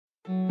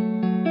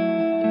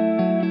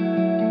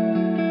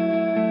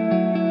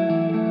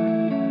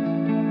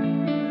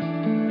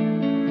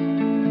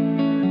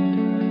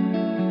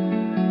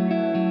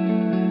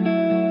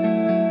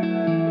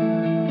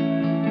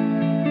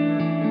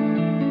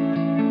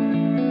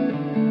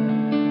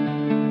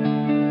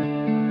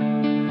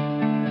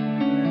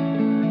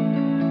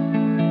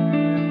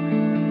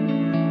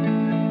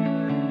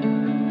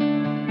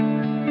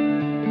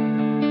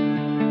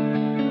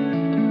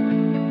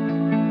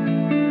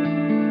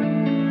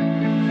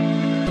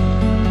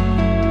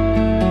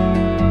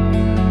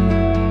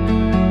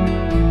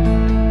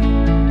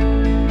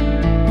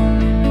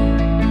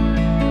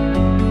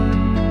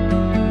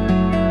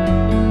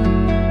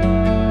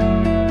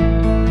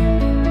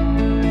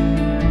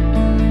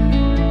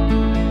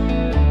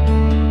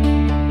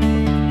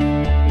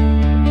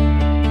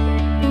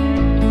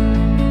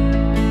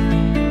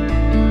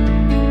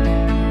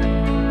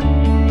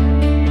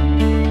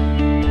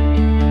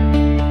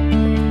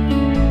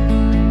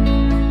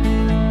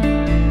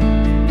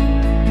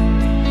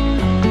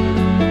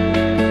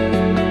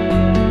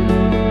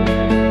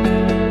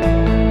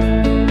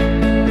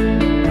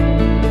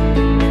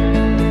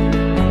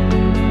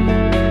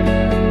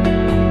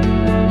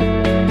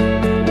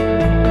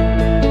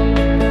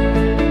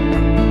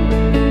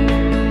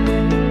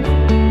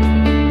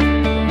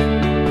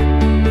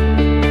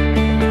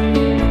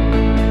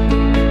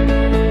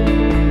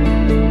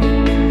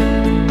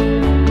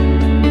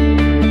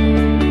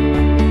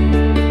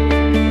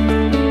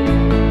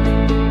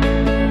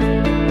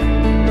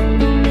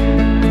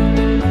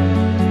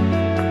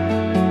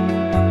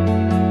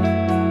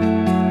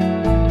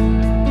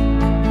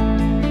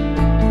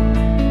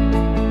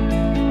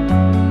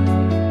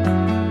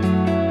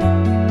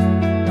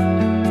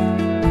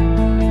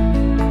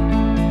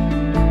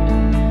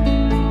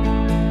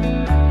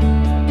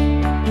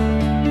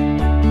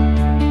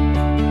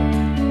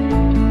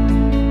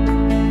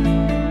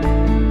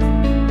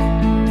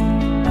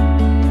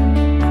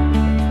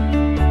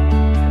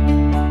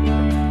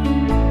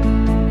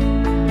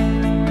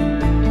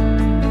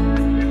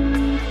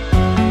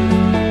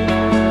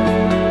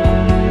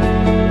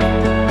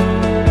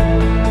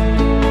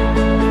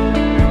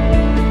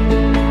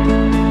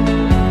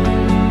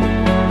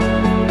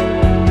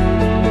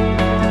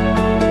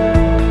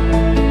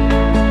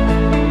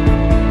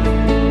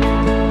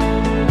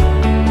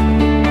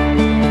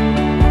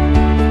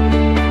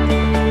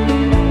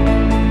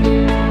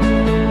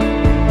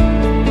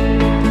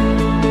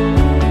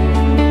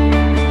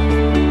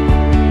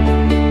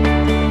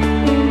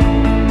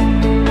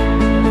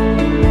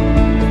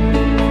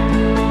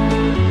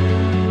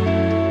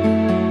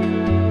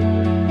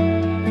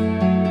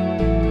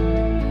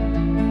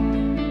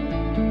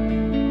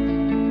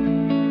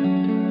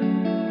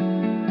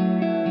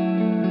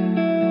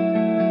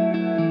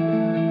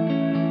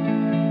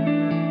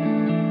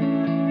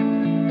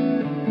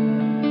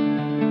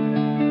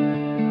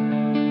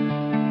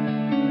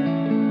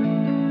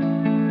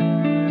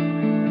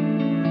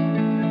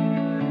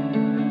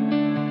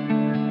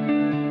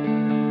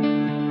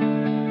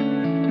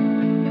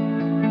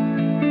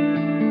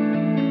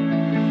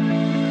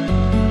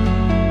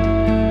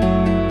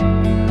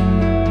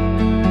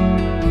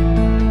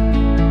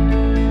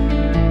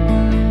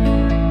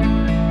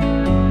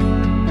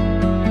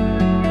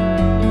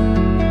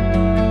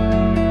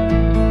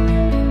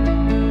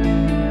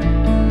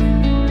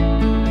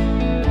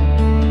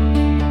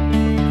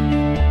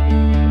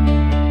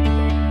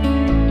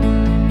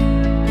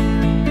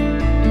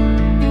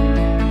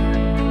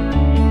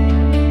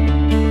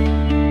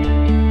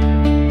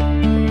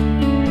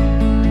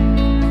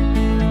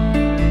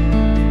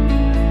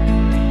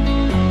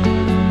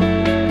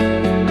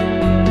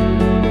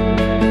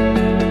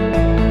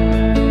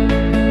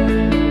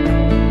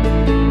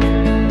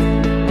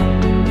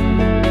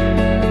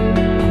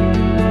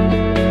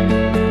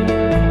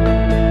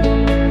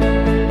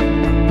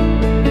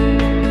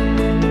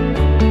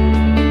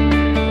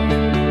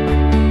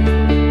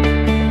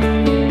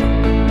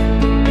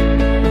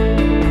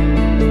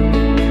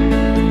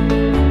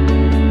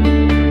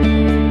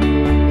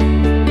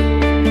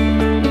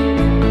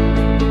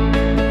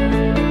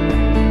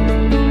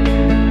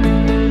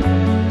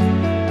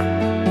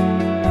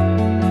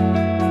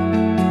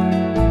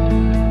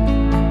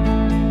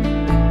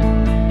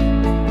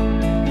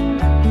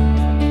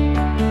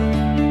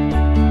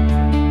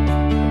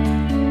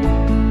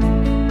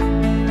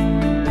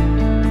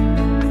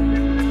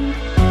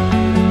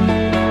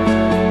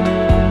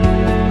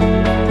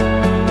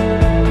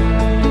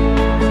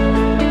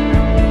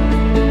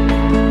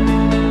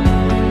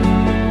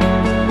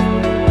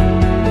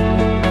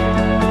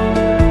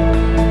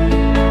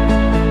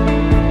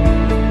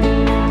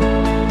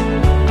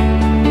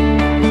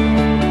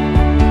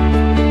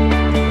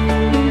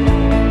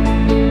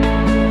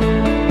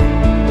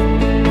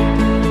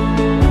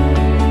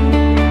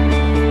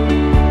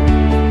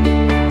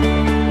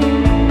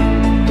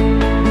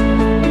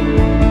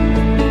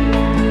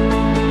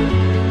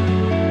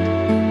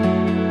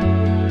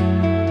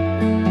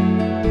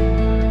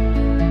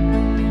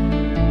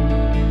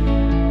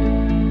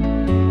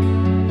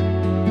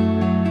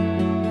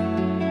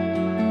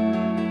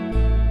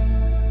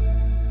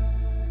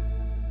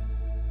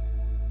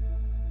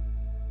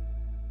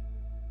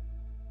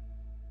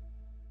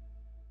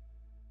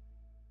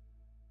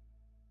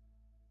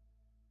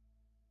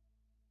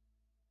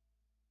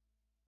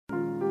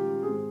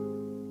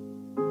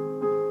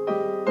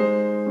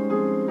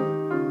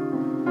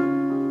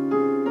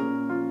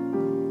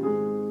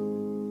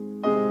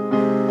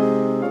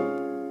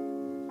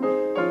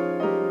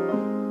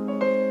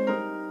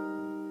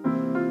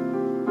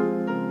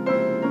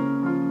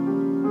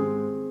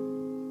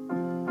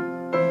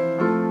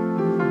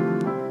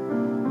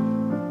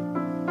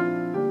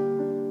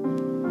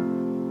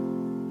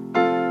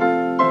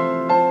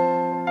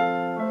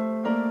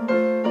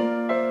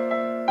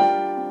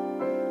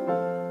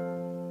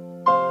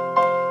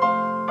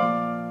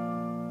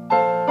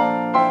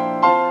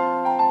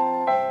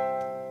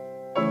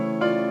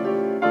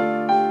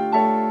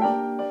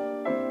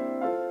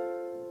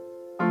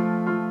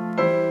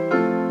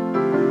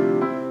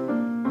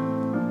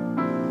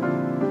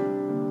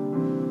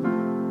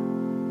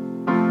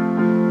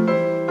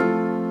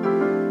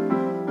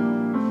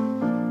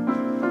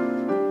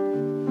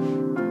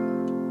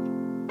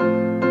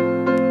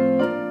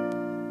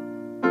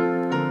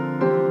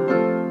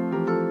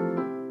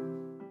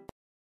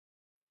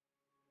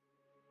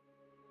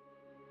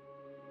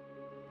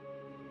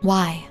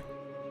Why?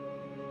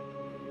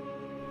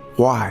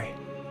 Why?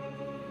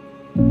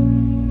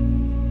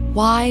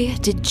 Why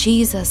did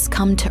Jesus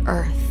come to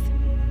earth?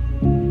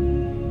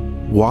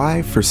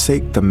 Why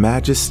forsake the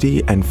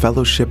majesty and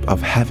fellowship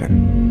of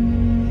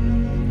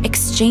heaven?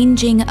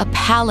 Exchanging a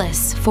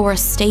palace for a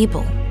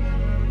stable.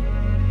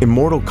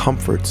 Immortal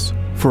comforts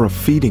for a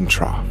feeding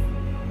trough.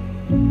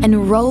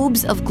 And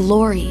robes of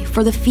glory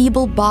for the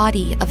feeble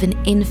body of an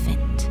infant.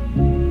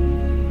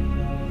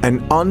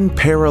 An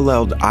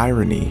unparalleled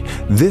irony,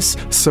 this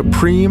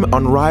supreme,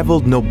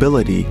 unrivaled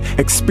nobility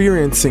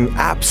experiencing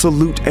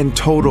absolute and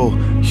total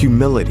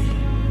humility.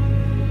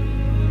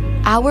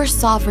 Our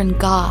sovereign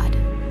God,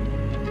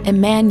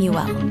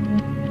 Emmanuel,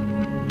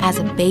 as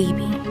a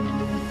baby.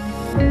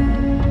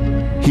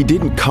 He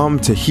didn't come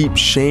to heap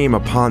shame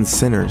upon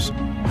sinners,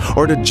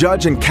 or to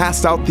judge and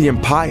cast out the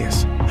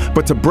impious,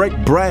 but to break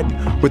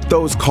bread with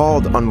those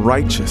called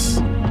unrighteous.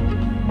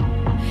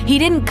 He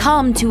didn't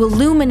come to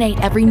illuminate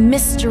every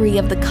mystery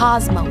of the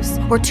cosmos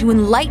or to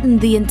enlighten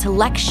the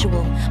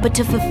intellectual, but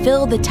to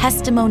fulfill the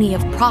testimony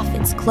of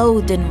prophets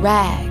clothed in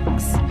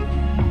rags.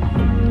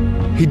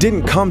 He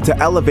didn't come to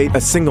elevate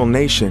a single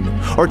nation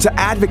or to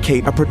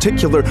advocate a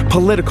particular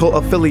political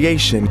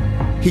affiliation.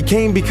 He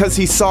came because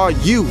he saw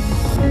you,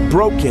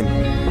 broken,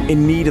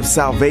 in need of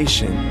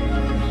salvation.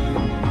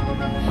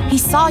 He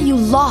saw you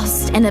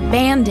lost and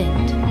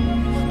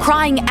abandoned,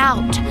 crying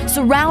out,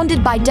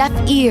 surrounded by deaf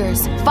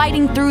ears,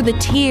 fighting through the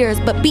tears,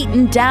 but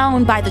beaten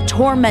down by the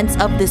torments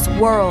of this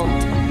world.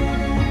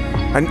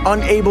 And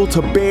unable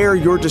to bear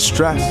your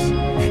distress,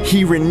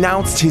 he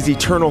renounced his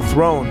eternal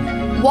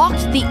throne,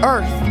 walked the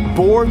earth,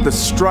 bore the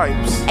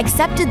stripes,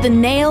 accepted the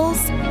nails,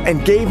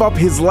 and gave up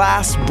his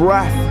last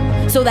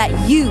breath, so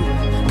that you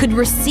could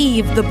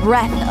receive the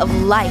breath of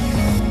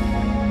life.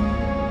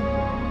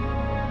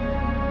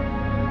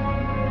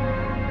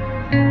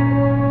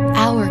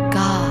 Our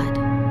God,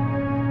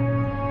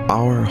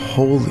 our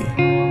holy,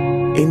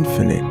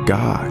 infinite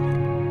God,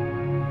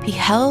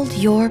 beheld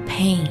your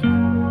pain,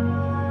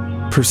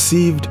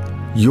 perceived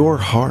your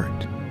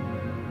heart,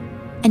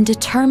 and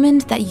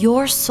determined that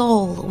your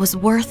soul was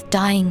worth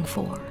dying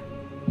for.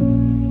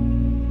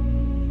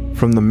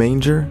 From the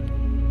manger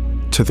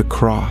to the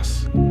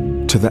cross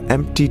to the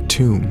empty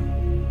tomb,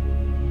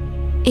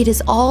 it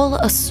is all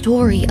a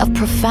story of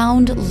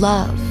profound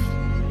love,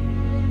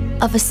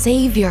 of a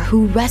Savior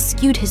who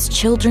rescued his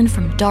children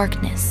from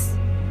darkness,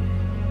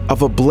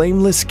 of a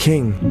blameless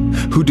king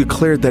who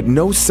declared that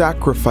no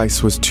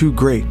sacrifice was too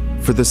great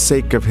for the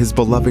sake of his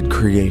beloved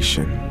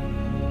creation.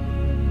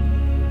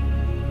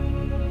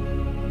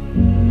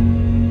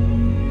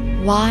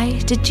 Why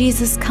did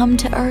Jesus come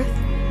to earth?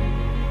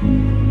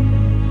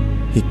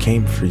 He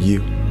came for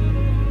you.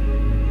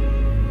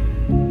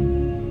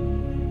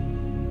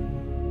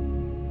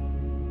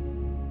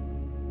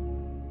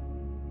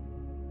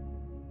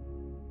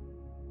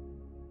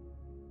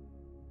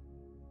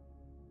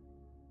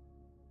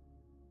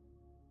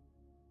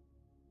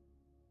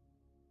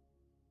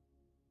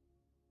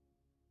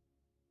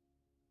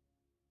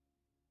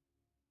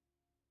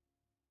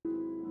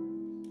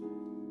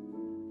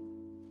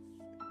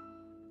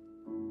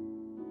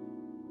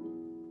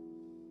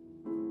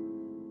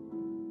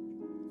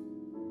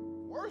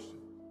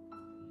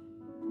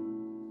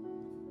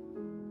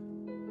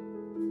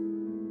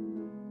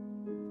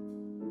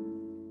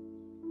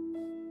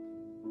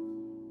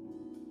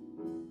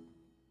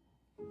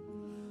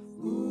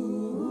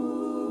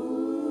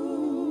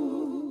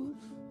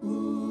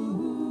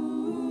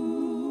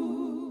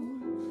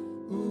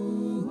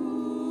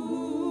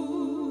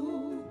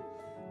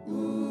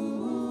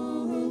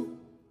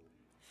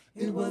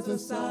 It was a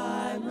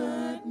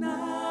silent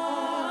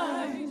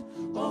night,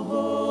 a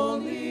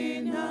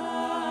holy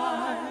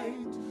night.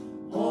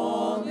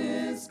 All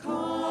is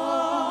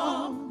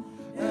calm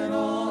and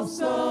all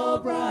so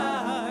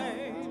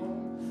bright.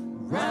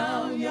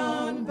 Round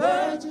yon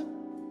virgin,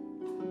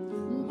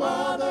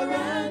 mother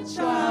and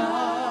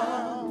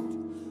child,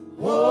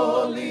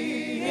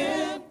 holy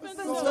infant,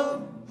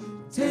 so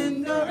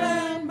tender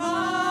and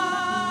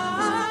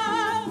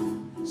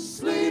mild,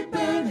 sleep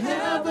in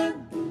heaven.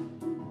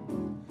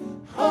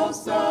 Oh,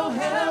 so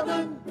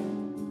heaven,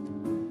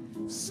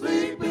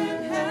 sleep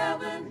in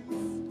heaven,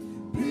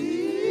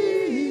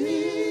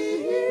 peace,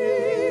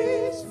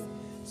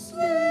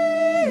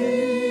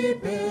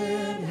 sleep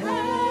in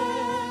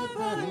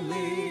heavenly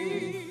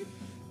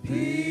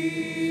peace.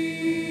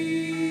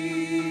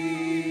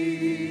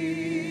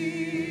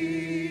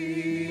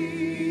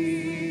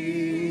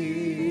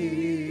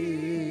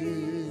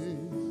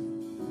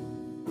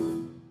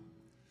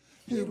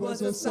 It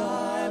was a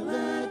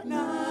silent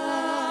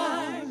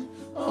night,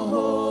 a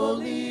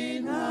holy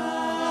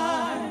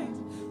night.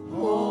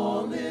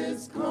 All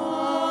is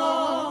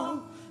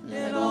calm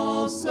and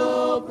all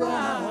so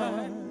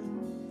bright.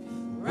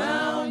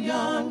 Round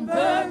yon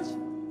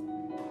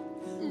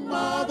virgin,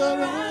 mother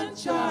and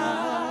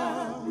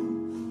child,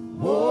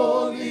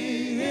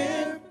 holy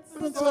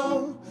infant,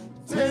 so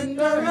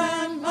tender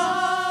and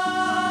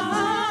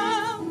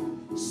mild,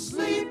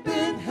 sleep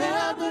in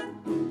heaven,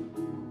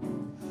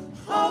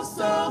 oh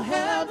so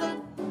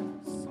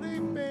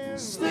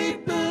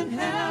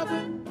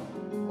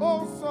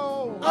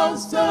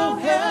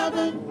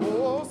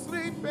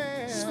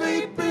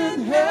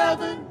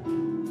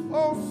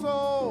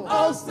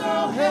oh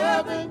so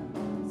heaven,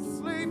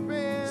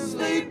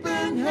 Sleep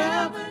in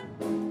heaven,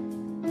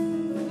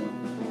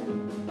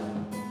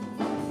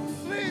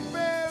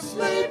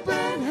 sleep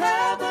in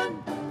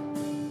heaven,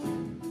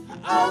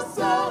 oh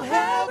so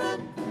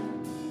heaven,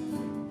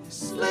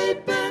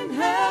 sleep in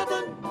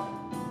heaven,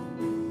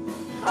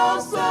 oh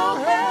so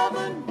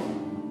heaven,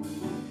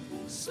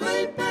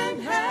 sleep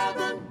in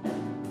heaven,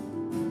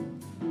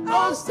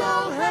 oh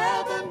so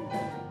heaven,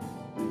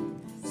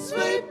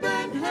 sleep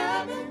in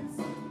heaven,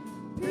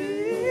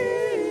 peace,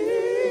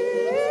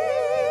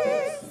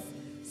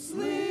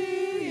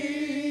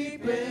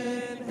 sleep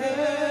in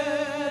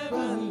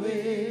heavenly,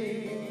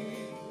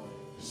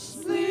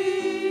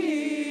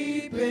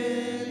 sleep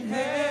in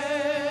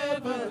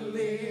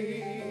heavenly,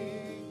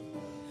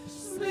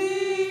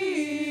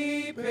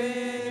 sleep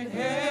in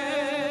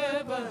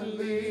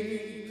heavenly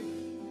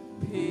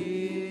peace.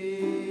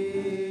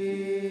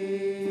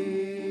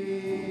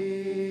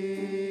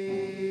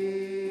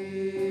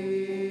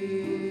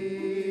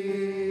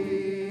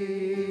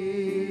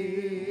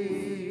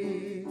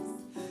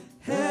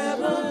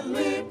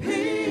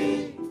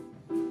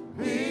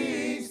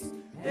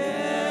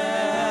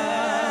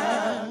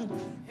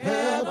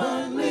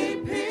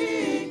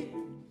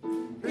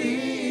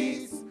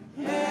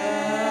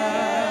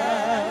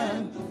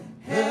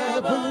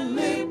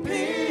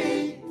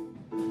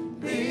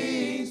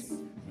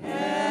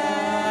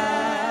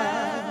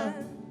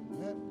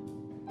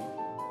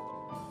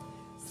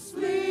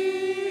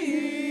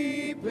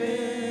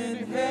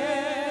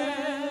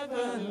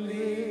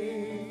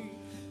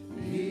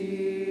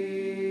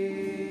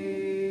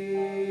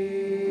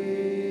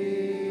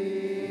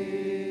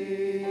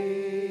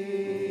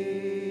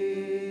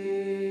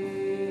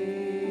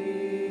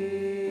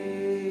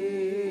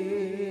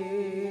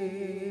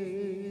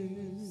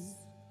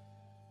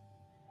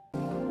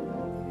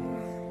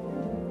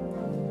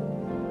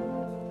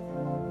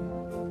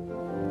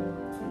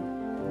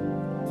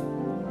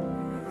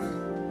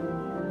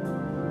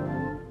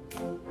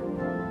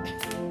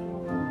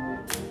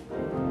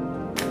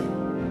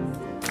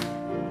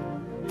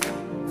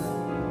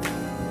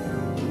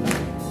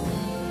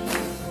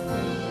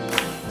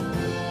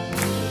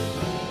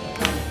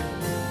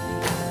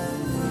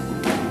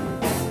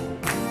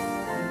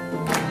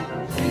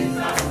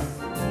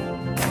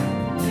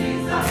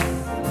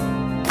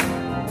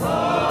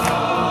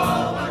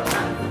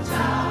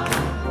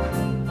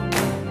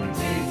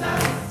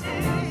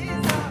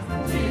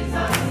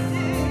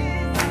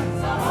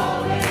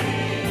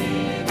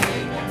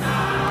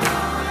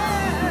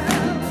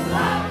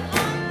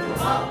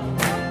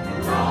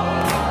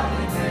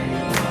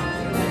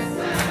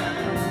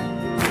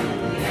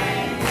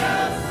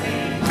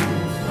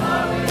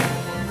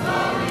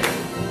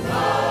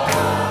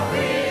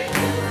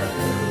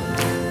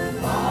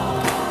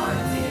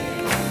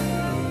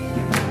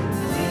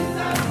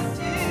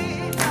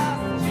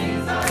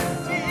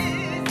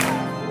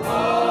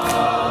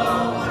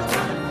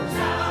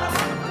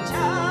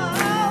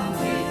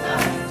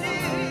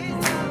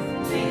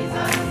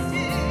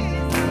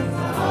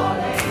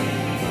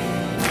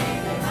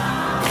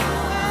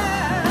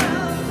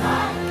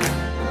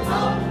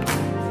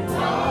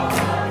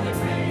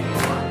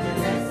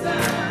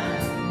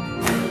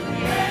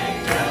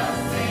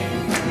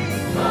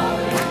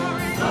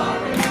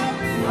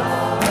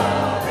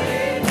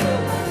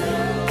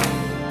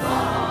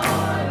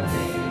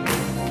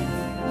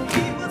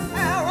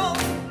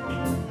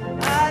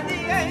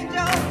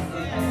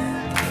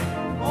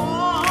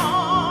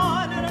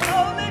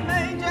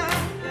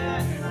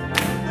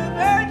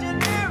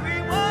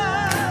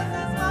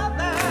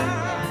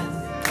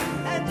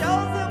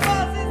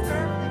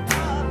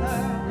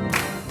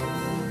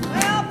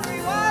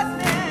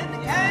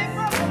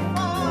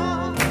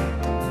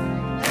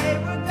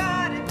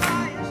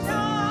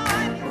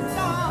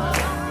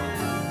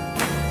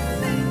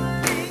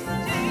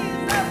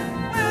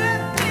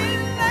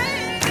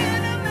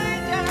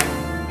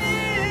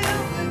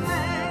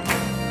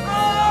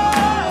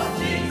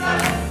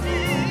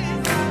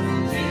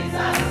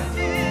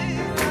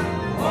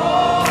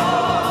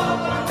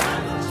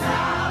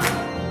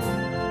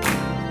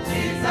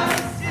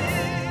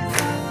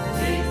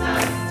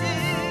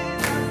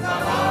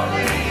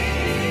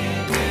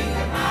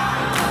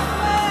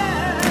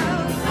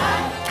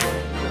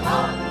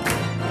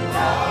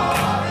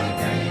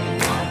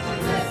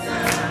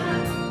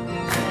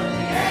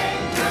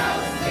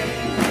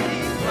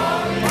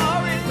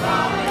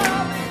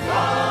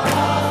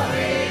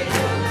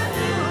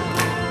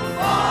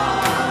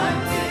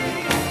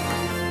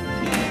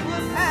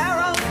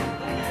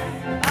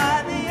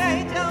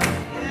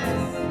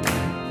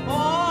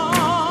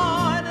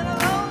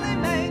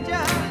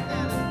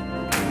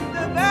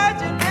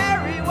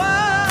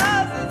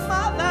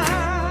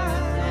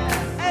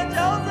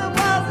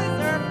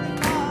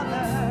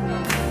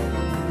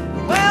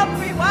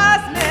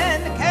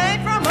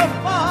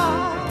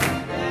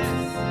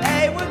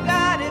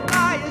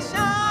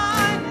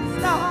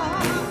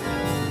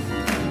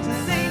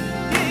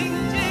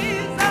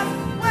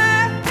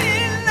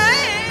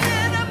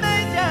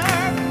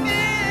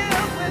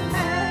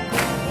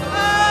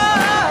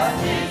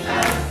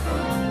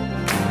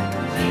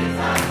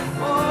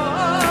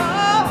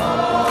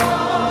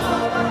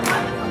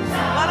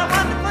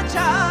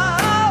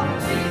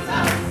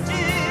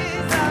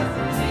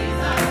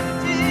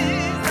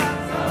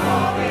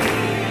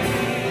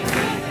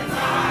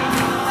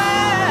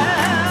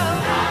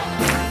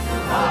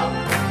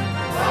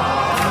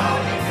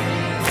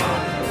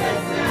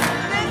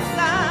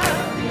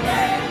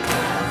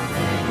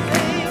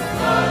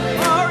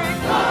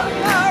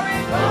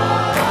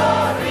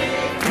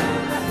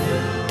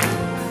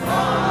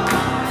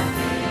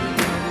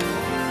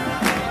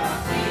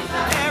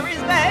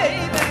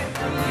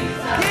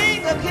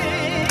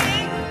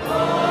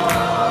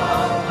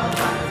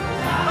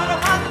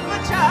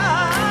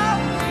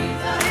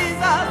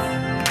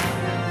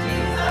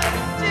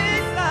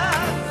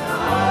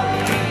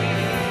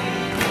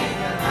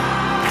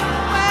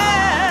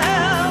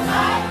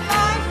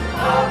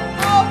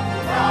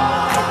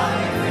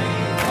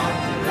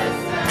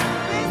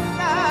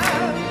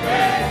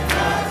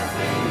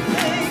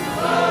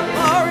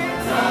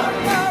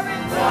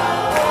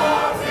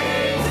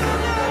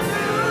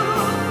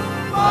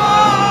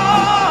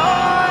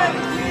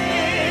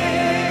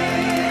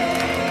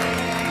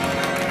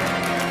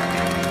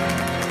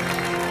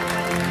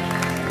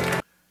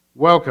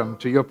 Welcome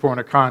to your point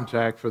of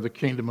contact for the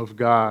kingdom of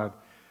God.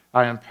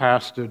 I am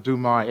Pastor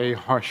Dumas A.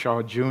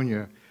 Harshaw,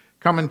 Jr.,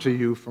 coming to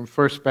you from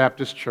First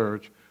Baptist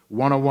Church,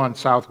 101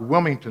 South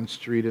Wilmington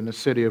Street in the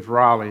city of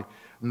Raleigh,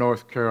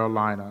 North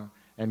Carolina,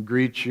 and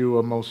greet you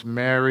a most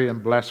merry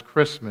and blessed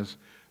Christmas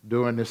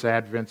during this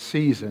Advent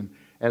season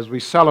as we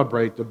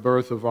celebrate the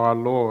birth of our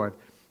Lord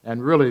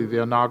and really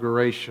the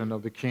inauguration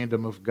of the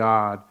kingdom of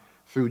God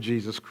through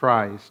Jesus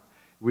Christ.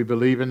 We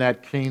believe in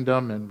that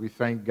kingdom, and we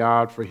thank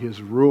God for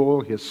his rule,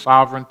 his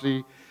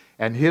sovereignty,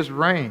 and his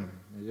reign.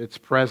 It's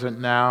present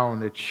now,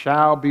 and it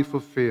shall be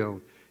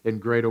fulfilled in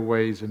greater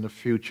ways in the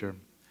future.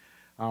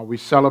 We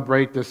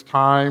celebrate this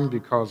time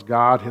because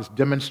God has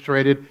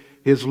demonstrated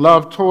his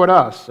love toward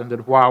us, and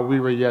that while we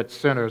were yet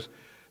sinners,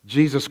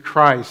 Jesus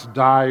Christ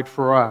died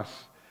for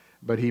us.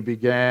 But he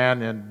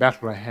began in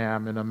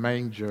Bethlehem in a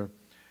manger,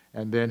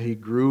 and then he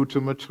grew to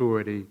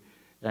maturity,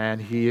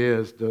 and he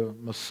is the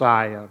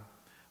Messiah,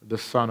 the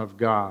Son of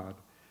God.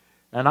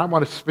 And I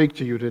want to speak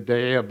to you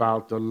today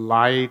about the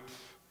light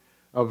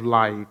of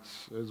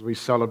lights as we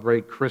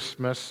celebrate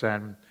Christmas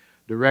and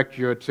direct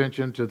your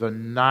attention to the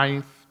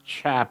 9th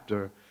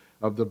chapter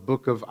of the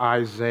book of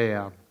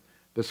Isaiah,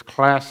 this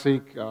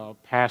classic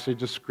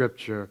passage of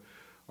Scripture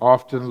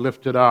often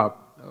lifted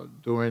up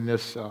during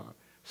this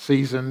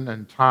season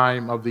and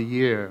time of the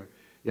year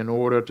in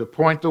order to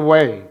point the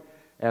way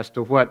as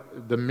to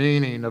what the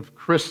meaning of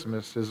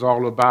Christmas is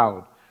all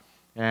about.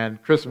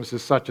 And Christmas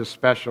is such a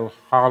special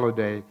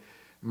holiday,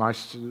 my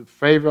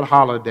favorite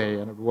holiday,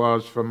 and it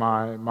was for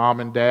my mom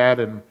and dad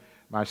and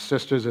my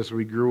sisters as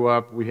we grew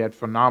up. We had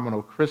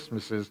phenomenal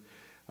Christmases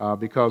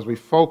because we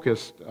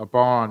focused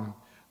upon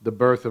the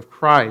birth of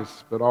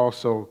Christ, but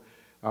also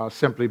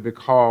simply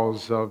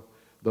because of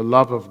the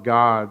love of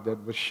God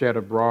that was shed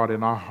abroad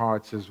in our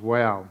hearts as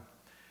well.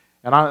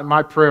 And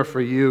my prayer for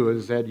you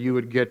is that you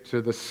would get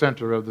to the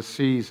center of the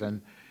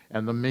season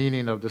and the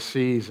meaning of the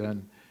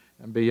season,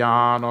 and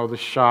beyond all the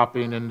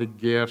shopping and the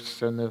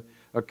gifts and the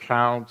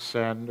accounts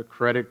and the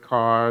credit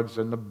cards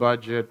and the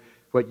budget,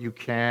 what you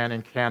can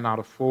and cannot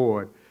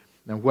afford,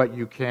 and what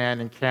you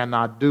can and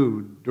cannot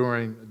do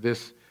during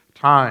this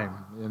time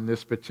in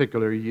this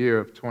particular year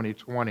of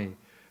 2020.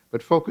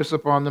 But focus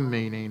upon the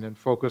meaning and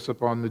focus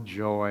upon the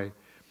joy,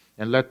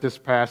 and let this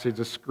passage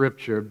of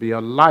Scripture be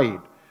a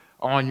light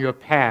on your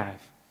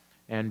path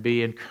and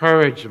be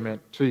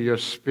encouragement to your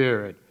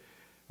spirit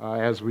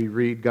as we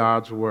read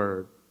God's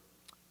Word.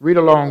 Read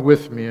along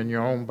with me in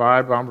your own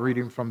Bible. I'm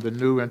reading from the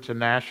New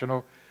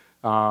International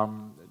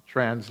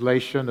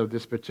translation of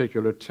this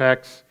particular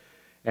text,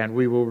 and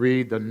we will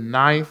read the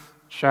 9th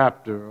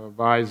chapter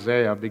of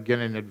Isaiah,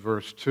 beginning at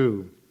verse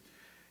 2.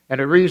 And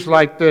it reads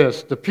like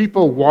this: "The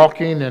people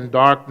walking in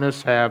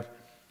darkness have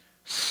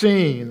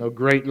seen a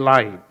great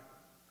light.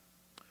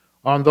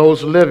 On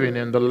those living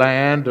in the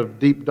land of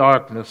deep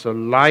darkness, a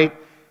light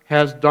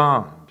has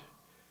dawned.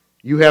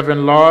 You have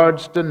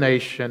enlarged the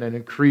nation and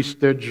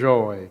increased their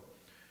joy.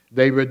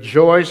 They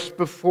rejoice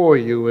before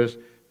you as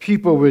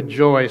people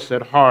rejoice at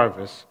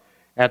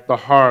the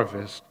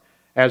harvest,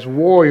 as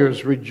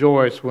warriors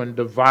rejoice when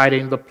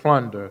dividing the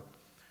plunder.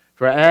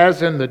 For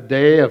as in the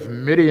day of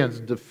Midian's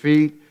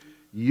defeat,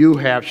 you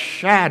have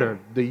shattered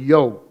the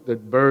yoke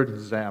that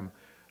burdens them,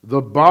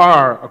 the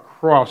bar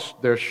across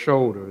their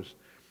shoulders,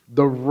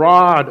 the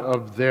rod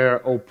of their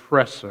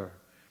oppressor.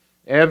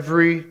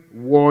 Every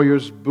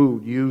warrior's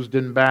boot used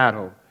in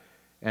battle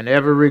and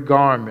every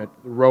garment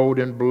rolled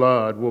in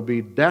blood will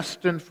be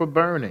destined for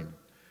burning,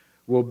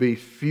 will be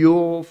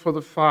fuel for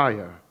the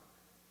fire.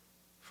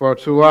 For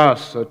to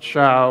us a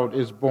child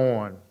is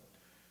born,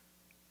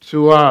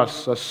 to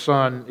us a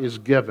son is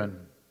given,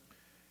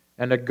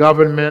 and the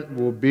government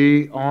will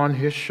be on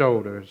his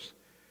shoulders,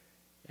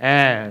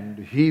 and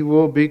he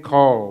will be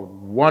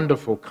called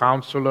Wonderful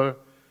Counselor,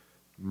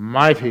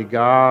 Mighty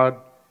God,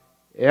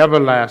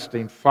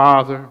 Everlasting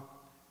Father,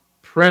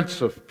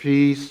 Prince of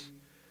Peace.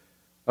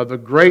 Of the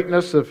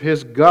greatness of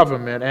his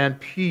government and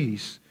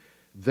peace,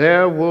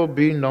 there will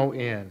be no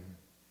end.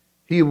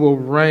 He will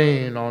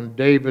reign on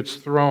David's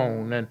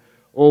throne and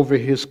over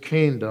his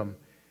kingdom,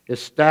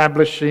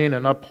 establishing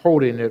and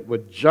upholding it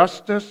with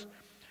justice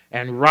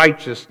and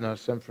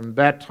righteousness, and from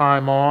that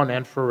time on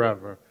and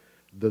forever.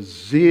 The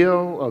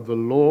zeal of the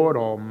Lord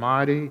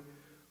Almighty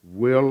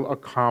will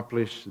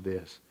accomplish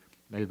this."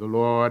 May the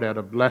Lord add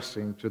a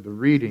blessing to the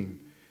reading,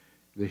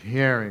 the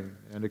hearing,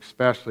 and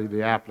especially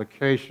the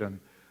application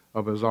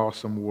of his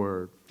awesome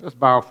word. Let's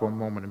bow for a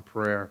moment in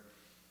prayer.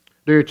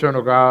 Dear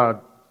eternal God,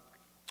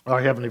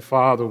 our Heavenly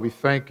Father, we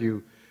thank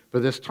you for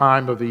this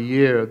time of the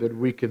year that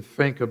we can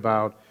think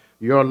about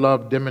your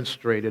love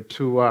demonstrated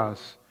to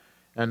us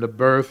and the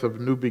birth of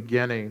new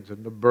beginnings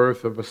and the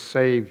birth of a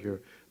Savior,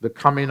 the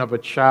coming of a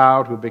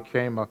child who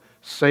became a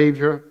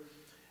Savior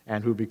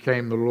and who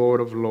became the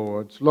Lord of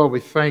Lords. Lord, we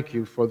thank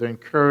you for the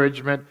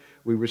encouragement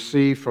we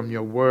receive from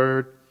your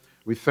word.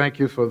 We thank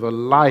you for the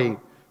light,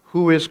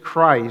 who is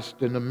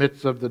Christ in the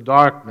midst of the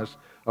darkness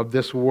of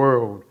this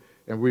world.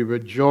 And we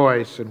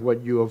rejoice in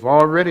what you have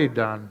already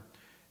done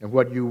and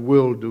what you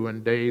will do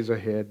in days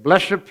ahead.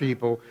 Bless your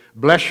people.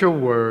 Bless your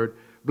word.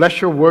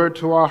 bless your word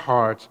to our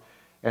hearts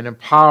and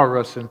empower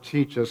us and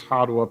teach us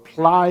how to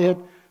apply it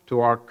to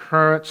our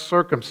current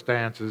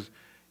circumstances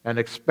and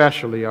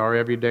especially our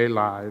everyday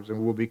lives. And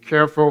we'll be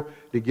careful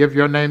to give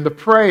your name the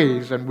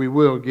praise, and we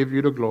will give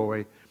you the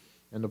glory.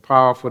 In the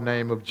powerful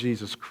name of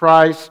Jesus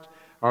Christ,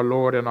 our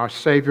Lord and our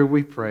Savior,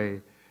 we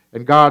pray.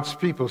 And God's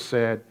people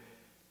said,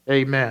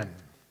 amen.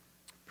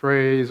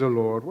 Praise the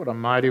Lord. What a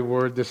mighty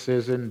word this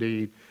is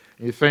indeed.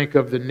 You think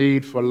of the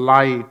need for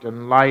light,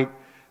 and light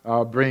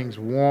brings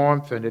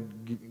warmth, and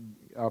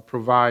it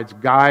provides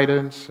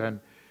guidance, and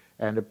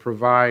it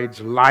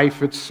provides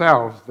life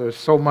itself. There's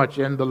so much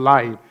in the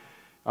light.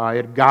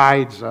 It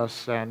guides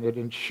us, and it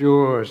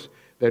ensures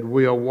that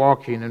we are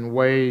walking in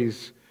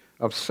ways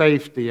of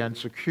safety and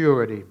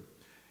security.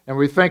 And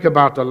we think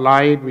about the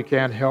light, we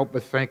can't help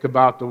but think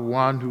about the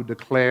one who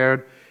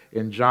declared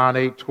in John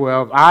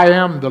 8:12, I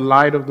am the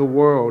light of the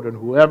world, and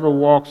whoever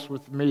walks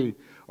with me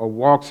or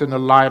walks in the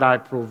light I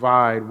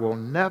provide will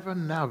never,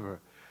 never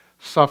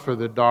suffer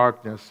the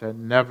darkness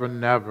and never,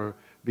 never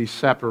be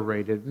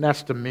separated. And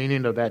that's the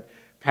meaning of that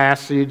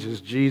passage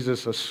as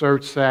Jesus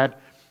asserts that.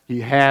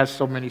 He has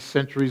so many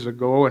centuries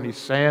ago, and he's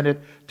saying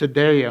it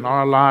today in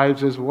our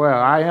lives as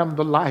well. I am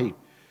the light.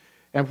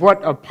 And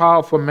what a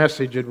powerful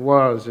message it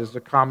was, as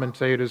the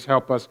commentators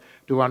help us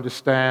to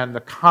understand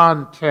the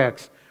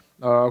context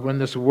when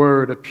this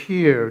word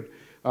appeared,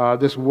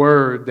 this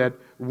word that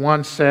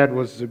one said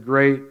was the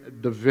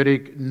great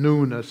Davidic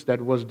newness that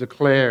was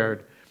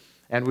declared.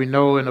 And we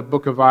know in the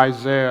book of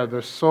Isaiah,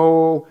 there's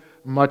so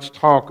much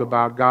talk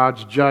about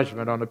God's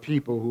judgment on the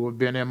people who have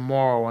been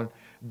immoral and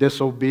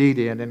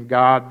disobedient, and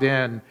God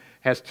then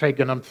has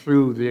taken them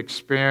through the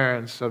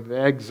experience of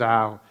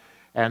exile,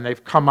 and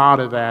they've come out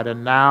of that.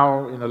 And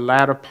now in the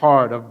latter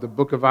part of the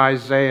book of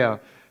Isaiah,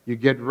 you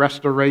get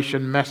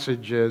restoration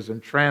messages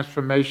and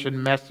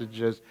transformation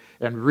messages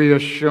and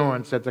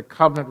reassurance that the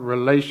covenant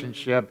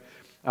relationship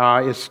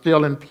is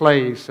still in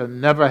place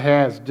and never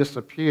has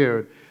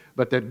disappeared,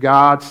 but that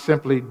God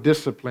simply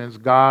disciplines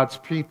God's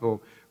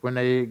people when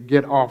they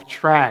get off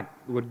track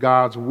with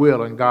God's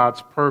will and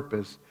God's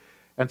purpose.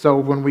 And so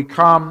when we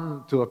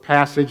come to a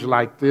passage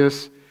like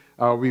this,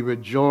 we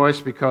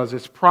rejoice because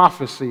it's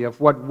prophecy of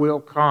what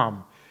will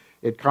come.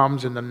 It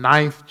comes in the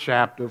 9th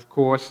chapter, of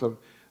course,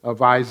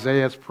 of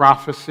Isaiah's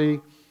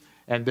prophecy.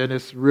 And then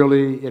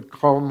it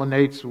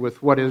culminates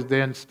with what is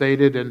then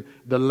stated in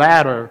the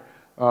latter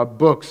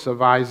books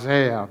of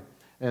Isaiah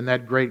and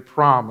that great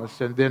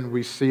promise. And then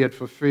we see it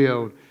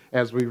fulfilled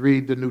as we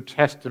read the New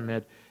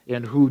Testament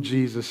in who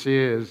Jesus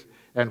is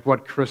and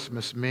what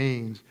Christmas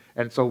means.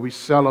 And so we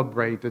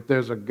celebrate that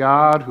there's a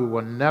God who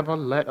will never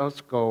let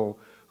us go,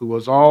 who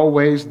was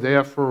always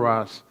there for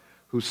us,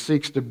 who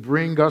seeks to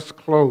bring us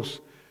close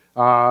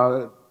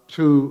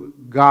to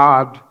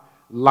God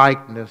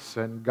likeness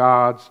and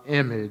God's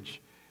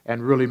image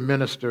and really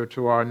minister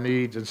to our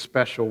needs in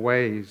special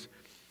ways.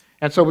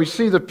 And so we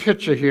see the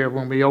picture here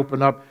when we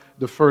open up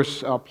the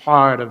first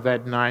part of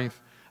that 9th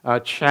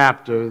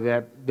chapter,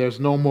 that there's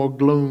no more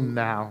gloom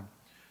now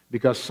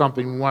because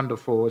something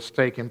wonderful is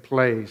taking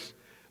place.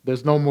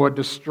 There's no more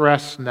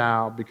distress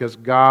now because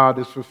God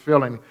is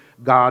fulfilling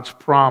God's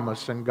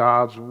promise and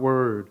God's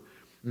word.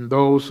 And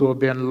those who have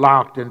been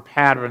locked in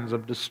patterns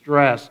of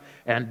distress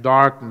and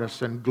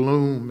darkness and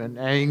gloom and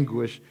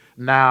anguish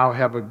now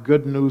have a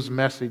good news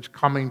message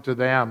coming to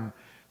them.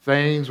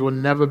 Things will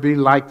never be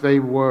like they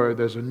were.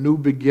 There's a new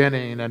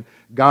beginning, and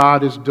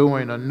God is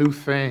doing a new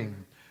thing.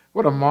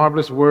 What a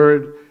marvelous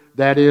word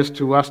that is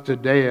to us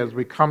today as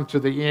we come to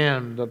the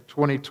end of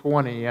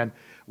 2020, and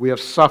we have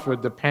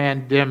suffered the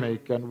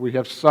pandemic, and we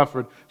have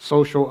suffered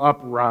social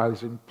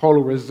uprising,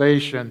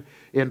 polarization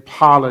in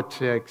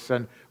politics,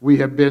 and we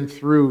have been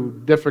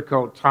through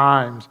difficult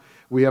times.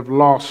 We have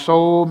lost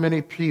so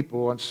many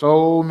people and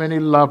so many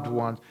loved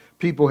ones.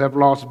 People have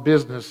lost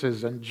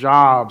businesses and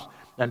jobs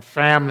and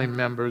family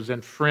members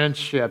and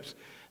friendships,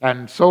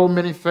 and so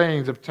many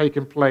things have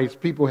taken place.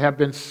 People have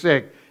been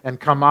sick and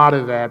come out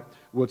of that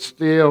with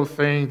still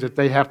things that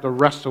they have to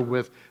wrestle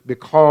with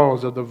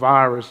because of the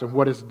virus and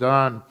what it's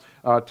done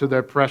to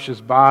their precious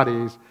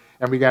bodies.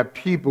 And we got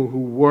people who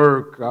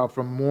work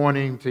from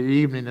morning to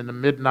evening in the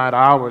midnight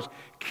hours,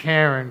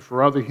 caring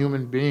for other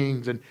human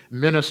beings and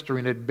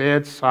ministering at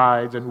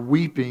bedsides and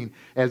weeping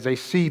as they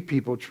see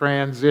people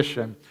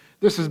transition.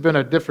 This has been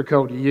a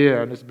difficult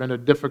year, and it's been a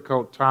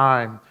difficult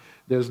time.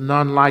 There's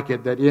none like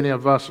it that any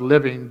of us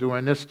living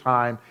during this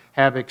time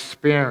have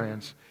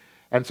experienced.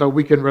 And so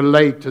we can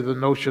relate to the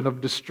notion of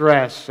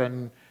distress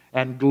and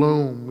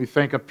gloom. We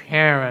think of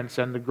parents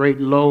and the great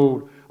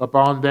load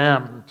upon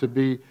them to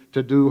do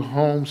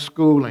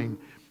homeschooling.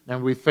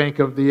 And we think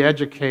of the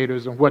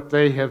educators and what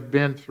they have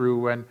been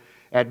through, and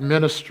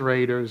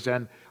administrators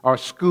and our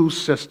school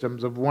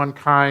systems of one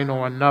kind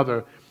or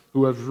another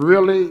who have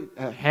really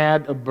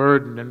had a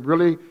burden and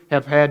really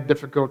have had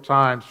difficult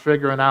times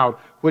figuring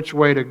out which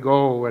way to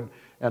go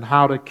and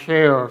how to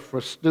care for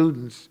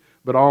students,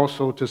 but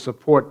also to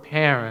support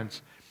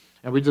parents.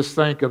 And we just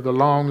think of the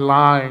long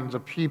lines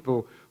of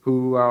people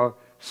who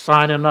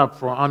signing up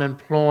for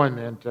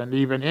unemployment and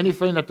even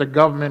anything that the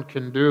government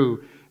can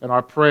do, and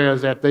our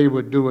prayers that they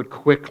would do it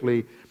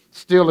quickly,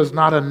 still is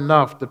not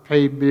enough to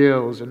pay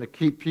bills and to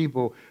keep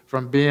people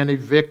from being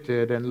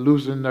evicted and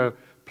losing the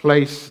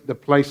place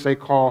they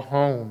call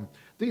home.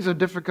 These are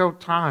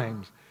difficult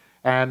times,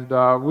 and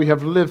we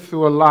have lived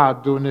through a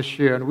lot during this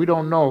year, and we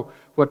don't know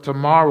what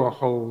tomorrow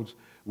holds.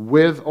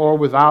 With or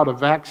without a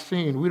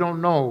vaccine, we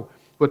don't know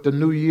what the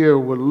new year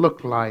will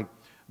look like,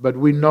 but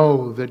we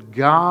know that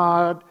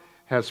God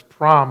has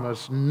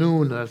promised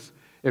newness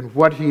in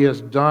what He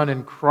has done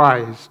in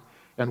Christ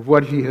and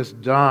what He has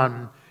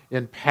done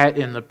in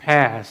the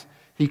past.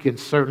 He can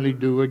certainly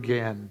do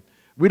again.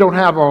 We don't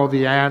have all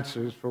the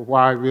answers for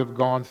why we have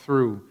gone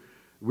through.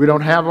 We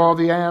don't have all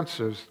the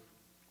answers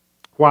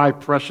why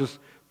precious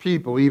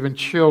people, even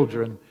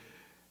children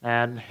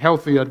and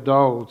healthy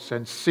adults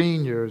and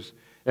seniors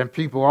and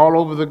people all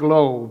over the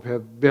globe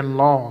have been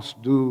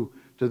lost due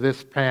to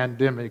this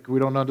pandemic. We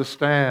don't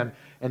understand,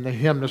 and the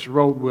hymnist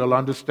wrote, we'll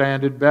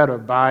understand it better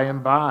by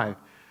and by.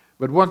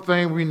 But one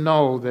thing we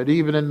know, that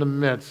even in the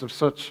midst of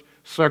such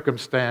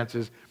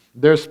circumstances,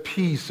 there's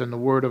peace in the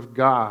Word of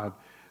God.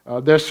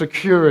 There's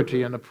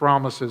security in the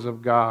promises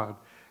of God.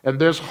 And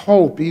there's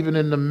hope even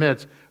in the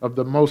midst of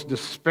the most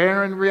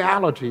despairing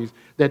realities,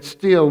 that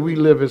still we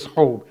live as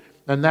hope.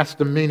 And that's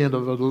the meaning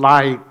of the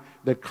light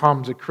that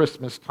comes at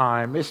Christmas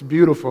time. It's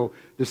beautiful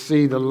to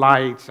see the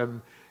lights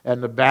and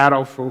the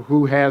battle for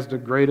who has the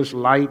greatest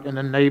light in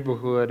the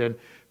neighborhood, and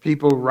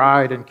people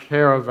ride in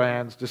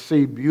caravans to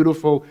see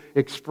beautiful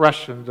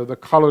expressions of the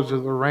colors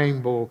of the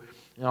rainbow,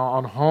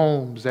 on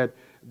homes that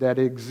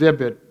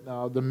exhibit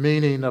the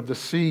meaning of the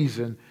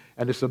season,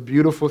 and it's a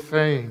beautiful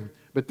thing.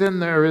 But then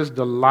there is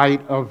the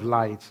light of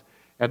lights,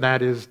 and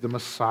that is the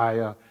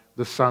Messiah,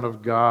 the Son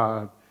of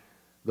God,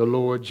 the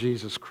Lord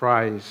Jesus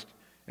Christ.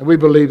 And we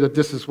believe that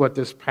this is what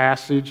this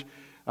passage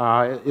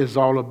is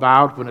all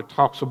about when it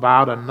talks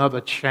about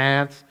another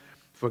chance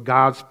for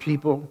God's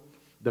people,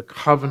 the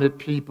covenant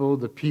people,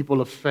 the people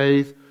of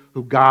faith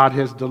who God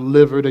has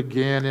delivered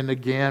again and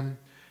again,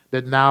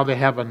 that now they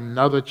have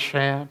another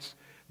chance.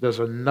 There's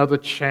another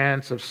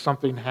chance of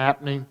something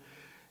happening.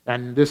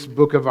 And this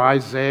book of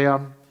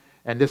Isaiah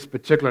and this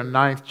particular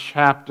 9th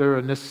chapter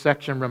and this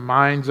section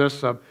reminds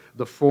us of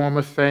the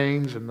former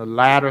things and the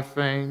latter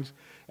things,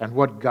 and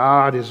what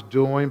God is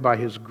doing by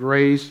His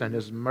grace and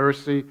His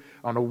mercy.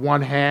 On the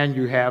one hand,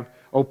 you have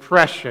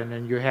oppression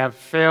and you have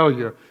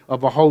failure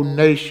of a whole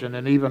nation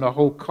and even a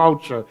whole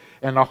culture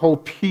and a whole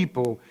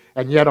people.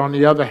 And yet on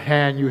the other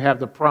hand, you have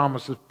the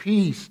promise of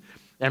peace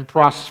and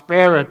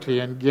prosperity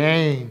and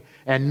gain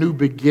and new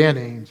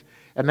beginnings.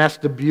 And that's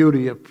the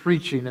beauty of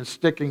preaching and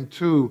sticking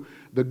to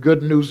the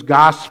good news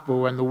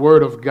gospel and the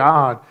Word of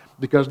God,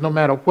 because no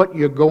matter what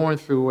you're going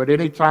through at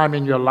any time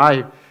in your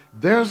life,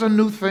 there's a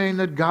new thing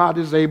that God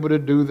is able to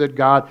do, that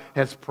God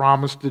has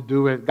promised to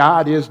do, and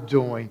God is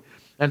doing.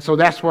 And so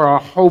that's where our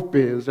hope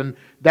is, and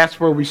that's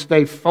where we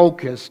stay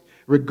focused,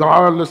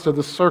 regardless of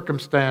the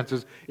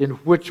circumstances in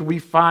which we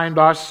find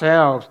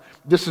ourselves.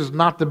 This is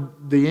not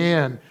the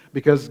end,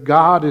 because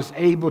God is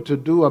able to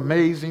do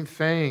amazing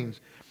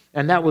things.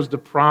 And that was the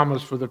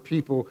promise for the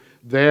people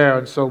there.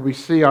 And so we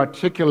see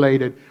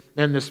articulated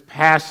in this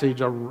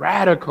passage a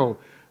radical,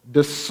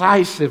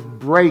 decisive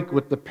break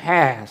with the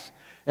past.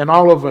 And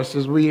all of us,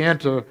 as we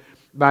enter,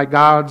 by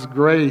God's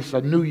grace,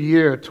 a new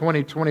year,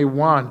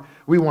 2021,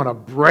 we want to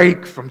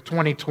break from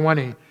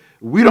 2020.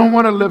 We don't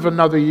want to live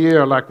another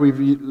year like we've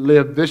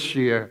lived this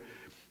year.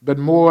 But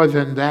more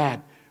than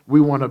that, we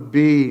want to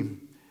be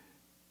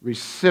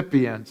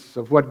recipients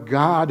of what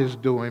God is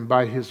doing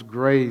by His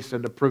grace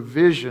and the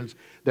provisions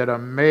that are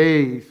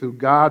made through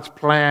God's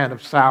plan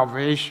of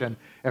salvation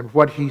and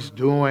what He's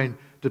doing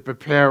to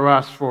prepare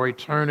us for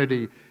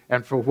eternity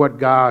and for what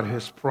God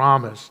has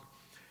promised.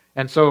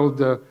 And so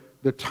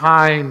the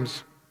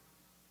times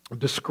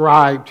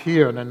described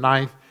here in the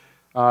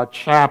 9th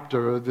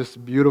chapter of this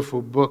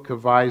beautiful book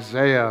of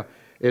Isaiah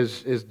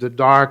is the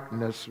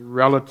darkness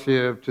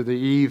relative to the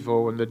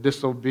evil and the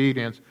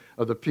disobedience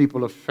of the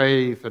people of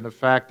faith, and the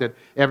fact that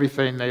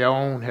everything they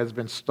own has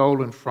been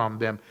stolen from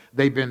them.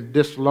 They've been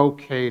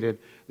dislocated.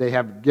 They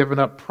have given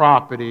up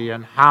property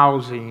and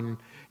housing,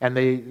 and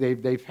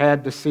they've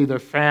had to see their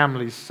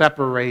families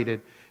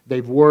separated.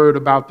 They've worried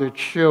about their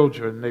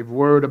children. They've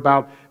worried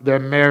about their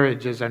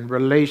marriages and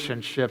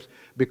relationships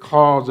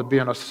because of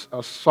being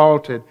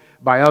assaulted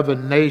by other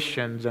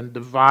nations and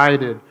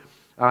divided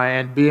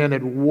and being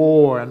at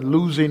war and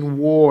losing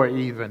war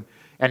even.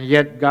 And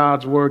yet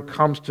God's word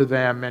comes to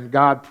them, and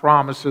God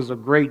promises a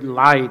great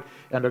light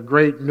and a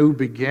great new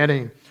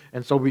beginning.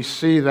 And so we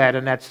see that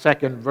in that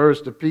second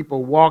verse, the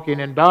people walking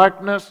in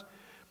darkness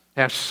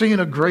have seen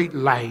a great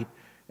light.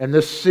 And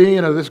this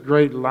seeing of this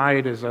great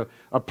light is a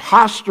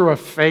posture of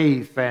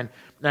faith and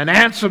an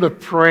answer to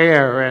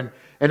prayer.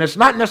 And it's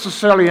not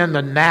necessarily in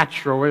the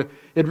natural.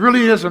 It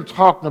really isn't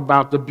talking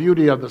about the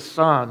beauty of the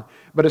sun,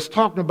 but it's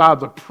talking about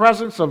the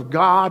presence of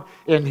God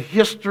in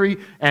history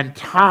and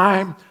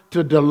time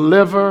to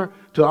deliver,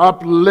 to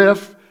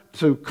uplift,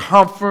 to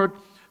comfort,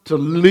 to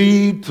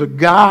lead, to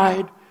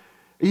guide.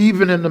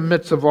 Even in the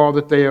midst of all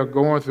that they are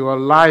going through,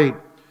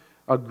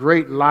 a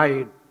great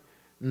light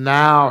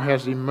now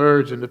has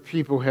emerged, and the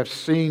people have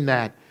seen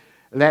that.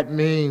 That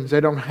means they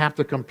don't have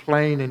to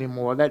complain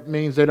anymore. That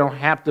means they don't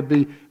have to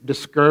be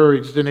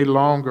discouraged any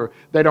longer.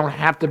 They don't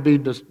have to be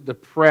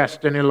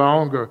depressed any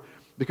longer,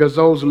 because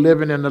those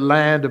living in the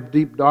land of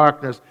deep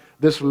darkness,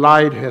 this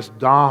light has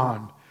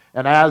dawned.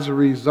 And as a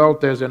result,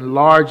 there's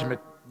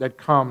enlargement that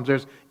comes.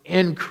 There's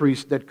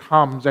increase that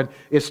comes. And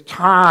it's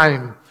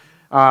time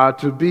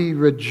to be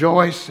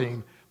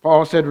rejoicing.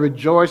 Paul said,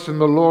 rejoice in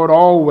the Lord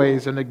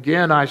always. And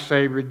again, I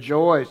say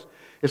rejoice.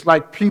 It's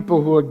like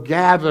people who are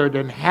gathered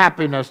in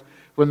happiness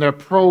when their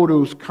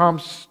produce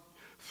comes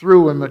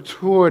through in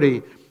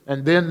maturity,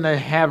 and then they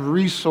have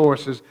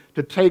resources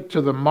to take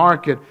to the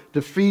market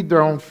to feed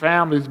their own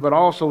families, but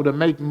also to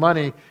make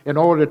money in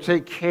order to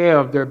take care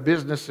of their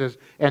businesses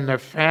and their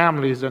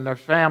families and their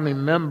family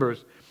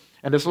members.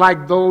 And it's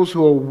like those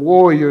who are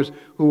warriors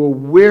who are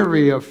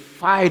weary of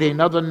fighting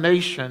other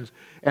nations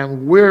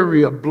and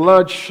weary of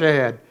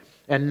bloodshed.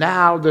 And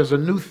now there's a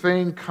new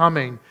thing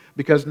coming,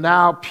 because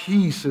now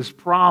peace is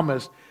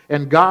promised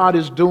and God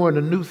is doing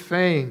a new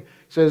thing.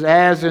 It says,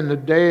 as in the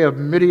day of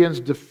Midian's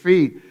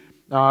defeat,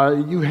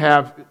 you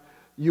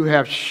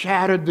have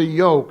shattered the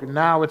yoke. And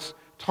now it's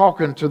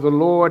talking to the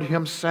Lord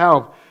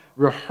himself,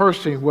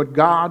 rehearsing what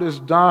God has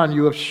done.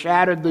 You have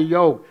shattered the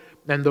yoke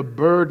and the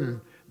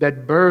burden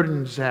that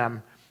burdens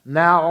them.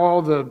 Now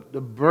all the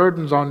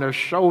burdens on their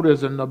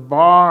shoulders and the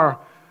bar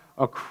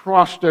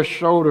across their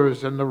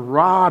shoulders and the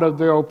rod of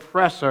their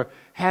oppressor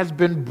has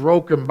been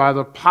broken by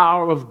the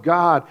power of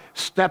God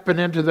stepping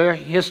into their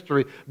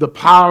history, the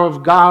power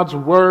of God's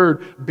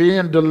word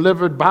being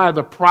delivered by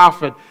the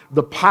prophet,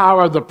 the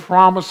power, the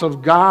promise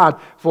of God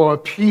for a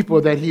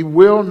people that he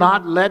will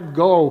not let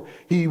go,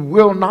 he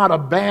will not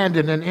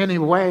abandon in any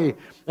way.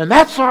 And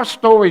that's our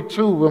story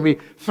too when we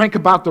think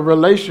about the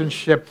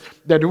relationship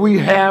that we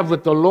have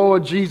with the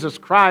Lord Jesus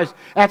Christ.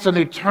 That's an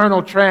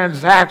eternal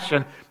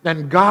transaction.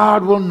 And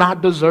God will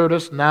not desert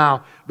us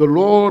now. The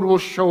Lord will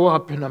show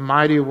up in a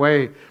mighty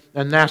way.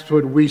 And that's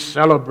what we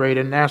celebrate,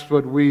 and that's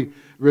what we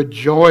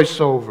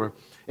rejoice over.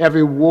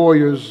 Every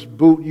warrior's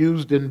boot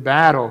used in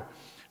battle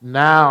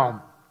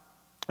now,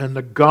 and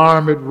the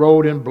garment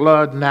rolled in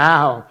blood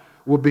now,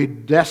 will be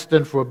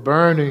destined for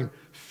burning,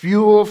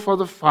 fuel for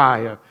the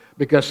fire,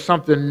 because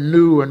something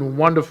new and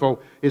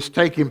wonderful is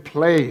taking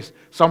place.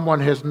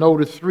 Someone has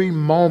noted three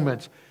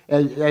moments,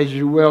 as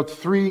you will,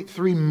 three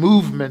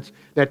movements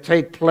that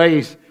take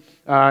place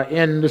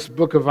in this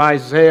book of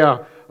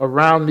Isaiah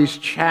around these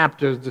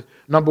chapters.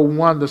 Number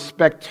one, the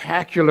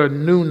spectacular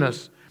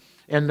newness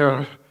in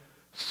the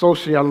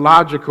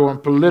sociological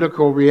and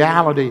political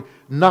reality.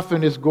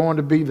 Nothing is going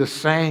to be the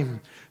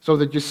same. So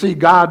that you see,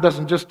 God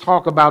doesn't just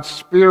talk about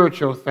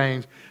spiritual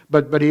things,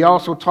 but he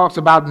also talks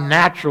about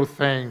natural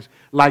things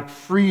like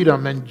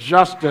freedom and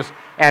justice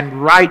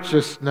and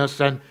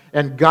righteousness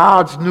and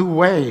God's new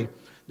way.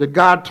 That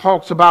God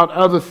talks about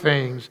other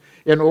things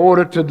in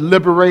order to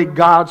liberate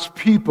God's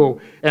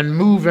people and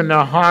move in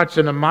their hearts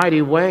in a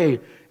mighty way.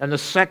 And the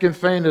second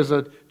thing is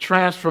a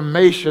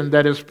transformation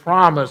that is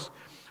promised,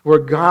 where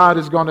God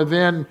is going to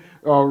then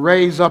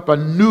raise up a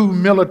new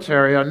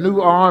military, a new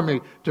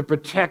army to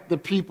protect the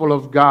people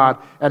of God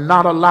and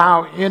not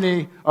allow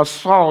any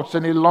assaults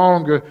any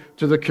longer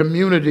to the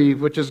community,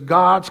 which is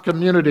God's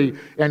community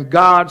and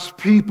God's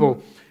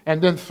people.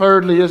 And then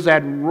thirdly is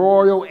that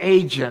royal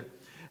agent,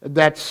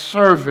 that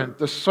servant,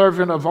 the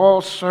servant of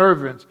all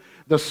servants,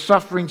 the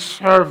suffering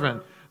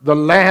servant, the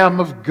Lamb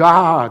of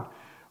God.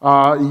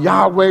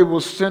 Yahweh will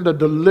send a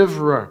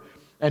deliverer,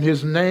 and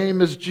his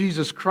name is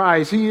Jesus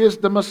Christ. He is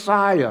the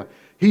Messiah.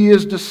 He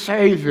is the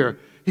Savior.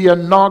 He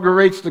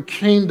inaugurates the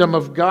kingdom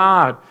of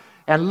God.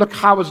 And look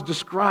how it's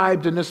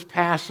described in this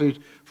passage.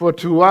 For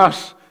to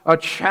us a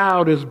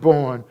child is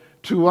born,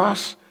 to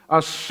us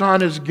a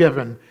son is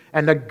given,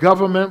 and the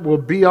government will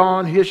be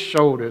on his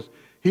shoulders.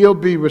 He'll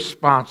be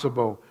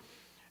responsible,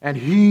 and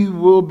he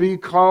will be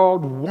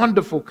called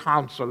Wonderful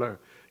Counselor.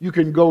 You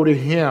can go to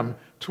him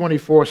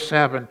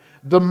 24/7.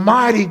 The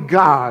mighty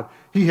God.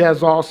 He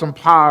has awesome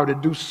power to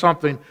do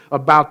something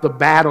about the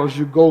battles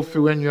you go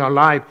through in your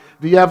life.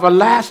 The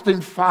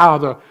everlasting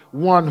Father,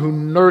 one who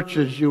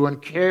nurtures you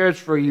and cares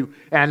for you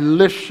and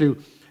lifts you.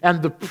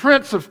 And the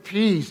Prince of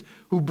Peace,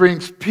 who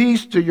brings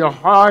peace to your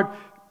heart,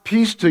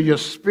 peace to your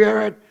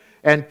spirit,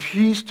 and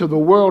peace to the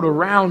world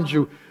around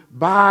you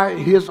by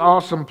his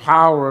awesome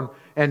power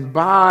and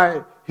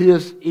by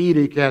his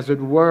edict, as it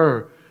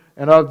were.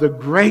 And of the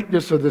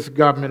greatness of this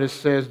government, it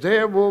says,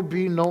 there will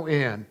be no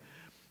end.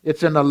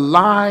 It's in the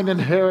line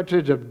and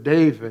heritage of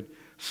David,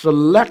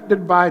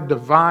 selected by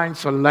divine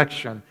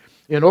selection,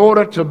 in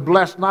order to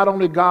bless not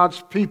only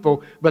God's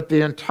people, but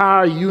the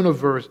entire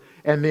universe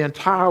and the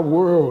entire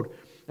world.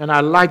 And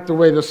I like the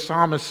way the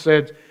psalmist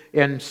said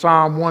in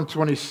Psalm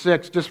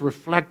 126, just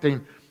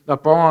reflecting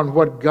upon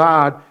what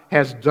God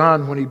has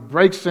done when he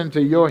breaks into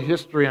your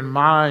history and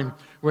mine,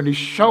 when he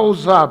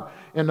shows up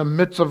in the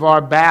midst of our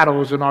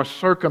battles and our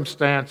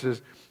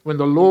circumstances, when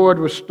the Lord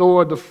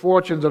restored the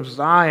fortunes of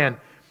Zion,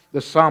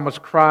 The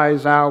psalmist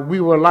cries out,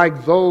 "We were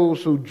like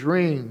those who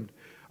dreamed.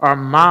 Our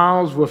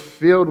mouths were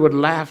filled with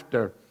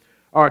laughter,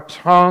 our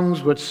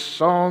tongues with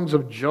songs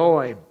of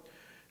joy.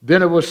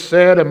 Then it was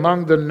said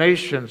among the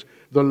nations,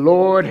 the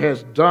Lord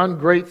has done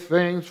great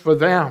things for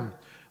them.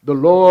 The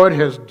Lord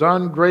has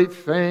done great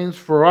things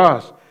for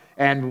us,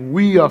 and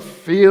we are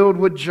filled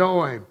with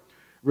joy.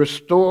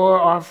 Restore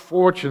our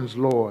fortunes,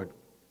 Lord.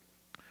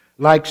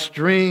 Like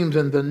streams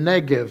in the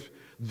Negev,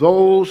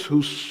 those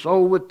who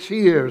sow with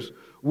tears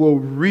will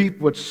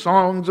reap with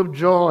songs of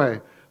joy.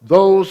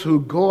 Those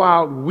who go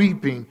out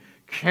weeping,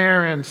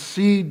 carrying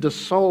seed to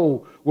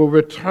sow, will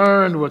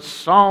return with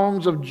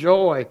songs of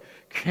joy,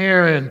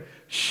 carrying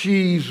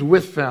sheaves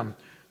with them."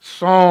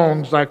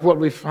 Songs like what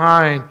we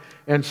find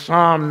in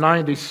Psalm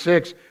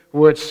 96,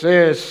 where it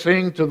says,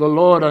 "Sing to the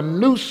Lord a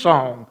new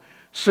song.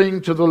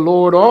 Sing to the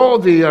Lord all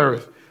the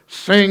earth.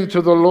 Sing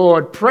to the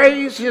Lord.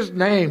 Praise his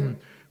name.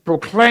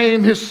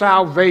 Proclaim his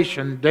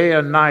salvation day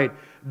and night.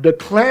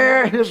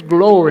 Declare his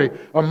glory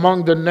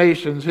among the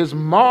nations, his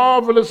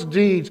marvelous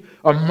deeds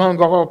among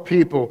all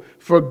people.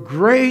 For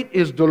great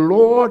is the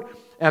Lord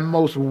and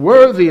most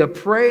worthy of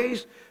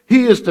praise.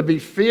 He is to be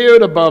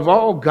feared above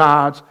all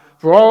gods,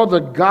 for all the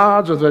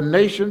gods of the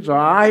nations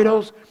are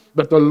idols,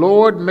 but the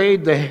Lord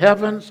made the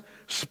heavens.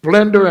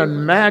 Splendor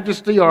and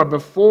majesty are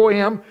before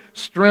him.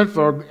 Strength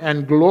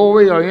and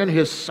glory are in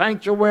his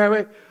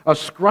sanctuary.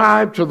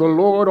 Ascribe to the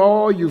Lord,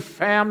 all you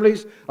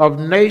families of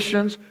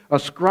nations.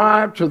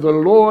 Ascribe to the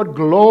Lord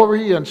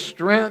glory and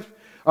strength.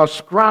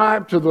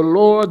 Ascribe to the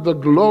Lord the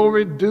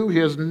glory due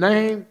his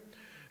name.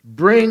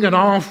 Bring an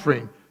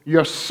offering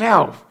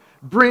yourself.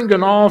 Bring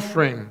an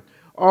offering,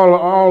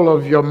 all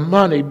of your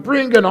money.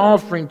 Bring an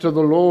offering to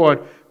the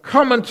Lord.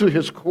 Come into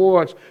his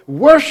courts.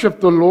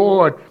 Worship the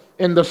Lord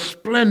in the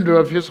splendor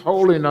of his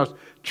holiness.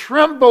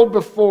 Tremble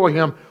before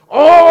him,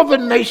 all the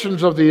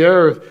nations of the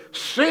earth.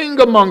 Sing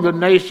among the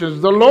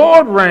nations. The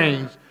Lord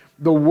reigns.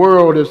 The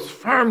world is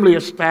firmly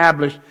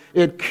established.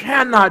 It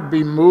cannot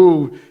be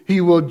moved.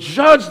 He will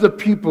judge the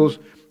peoples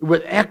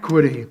with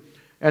equity.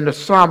 And the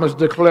psalmist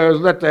declares,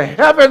 "Let the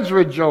heavens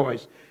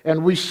rejoice."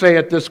 And we say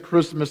it this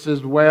Christmas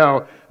as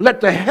well. Let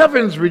the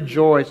heavens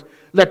rejoice.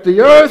 Let the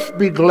earth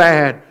be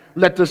glad.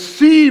 Let the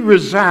sea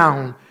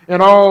resound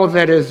and all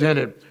that is in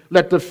it.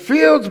 Let the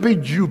fields be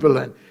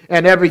jubilant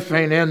and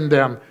everything in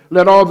them.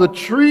 Let all the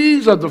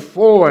trees of the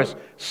forest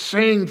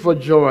sing for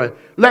joy.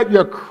 Let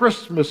your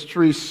Christmas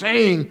tree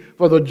sing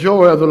for the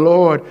joy of the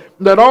Lord.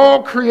 Let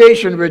all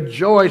creation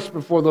rejoice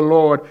before the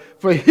Lord.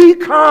 For he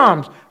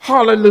comes,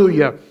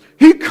 hallelujah,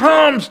 he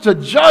comes to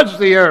judge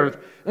the earth.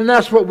 And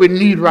that's what we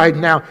need right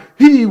now.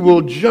 He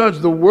will judge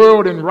the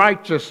world in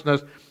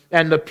righteousness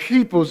and the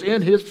peoples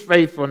in his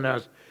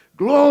faithfulness.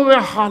 Glory,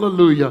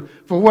 hallelujah,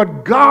 for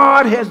what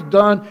God has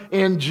done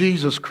in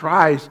Jesus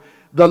Christ.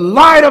 The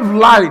light of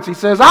lights. He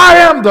says, "I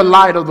am the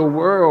light of the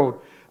world."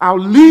 I'll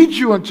lead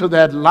you into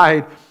that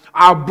light.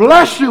 I'll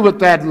bless you with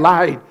that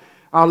light.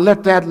 I'll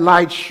let that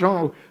light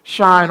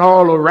shine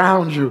all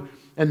around you.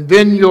 And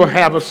then you'll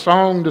have a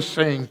song to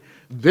sing.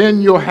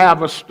 Then you'll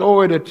have a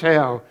story to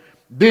tell.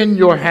 Then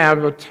you'll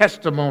have a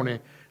testimony.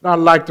 And I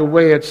like the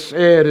way it's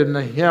said in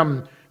the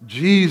hymn,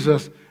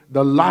 "Jesus,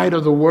 the light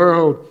of the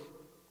world.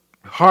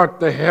 Hark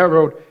the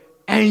herald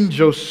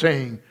angels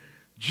sing.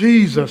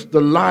 Jesus,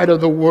 the light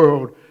of the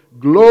world.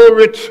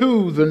 Glory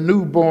to the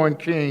newborn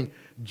King.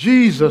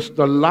 Jesus,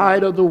 the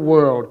light of the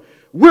world.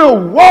 We'll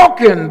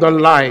walk in the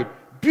light,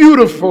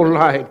 beautiful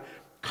light.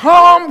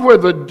 Come where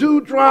the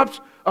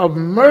dewdrops of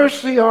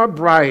mercy are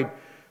bright.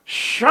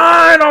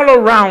 Shine all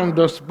around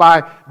us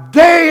by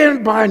day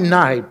and by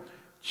night.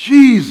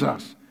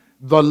 Jesus,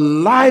 the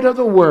light of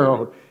the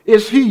world."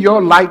 Is he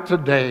your light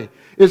today?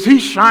 Is he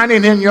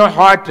shining in your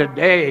heart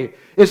today?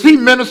 Is he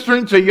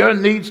ministering to your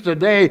needs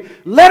today?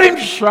 Let him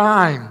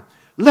shine.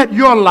 Let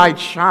your light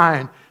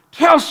shine.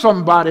 Tell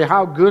somebody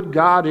how good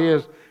God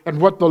is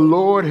and what the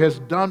Lord has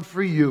done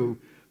for you,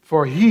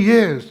 for he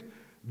is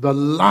the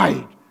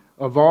light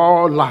of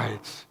all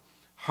lights.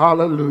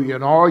 Hallelujah.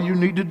 And all you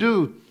need to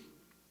do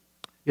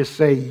is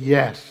say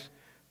yes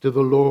to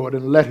the Lord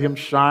and let him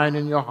shine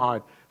in your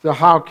heart. So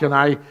how can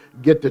I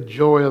get the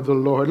joy of the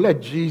Lord?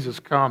 Let Jesus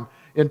come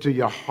into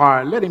your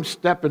heart. Let him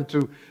step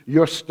into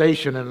your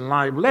station in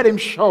life. Let him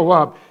show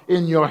up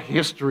in your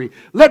history.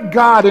 Let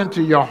God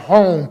into your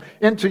home,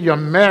 into your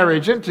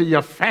marriage, into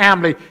your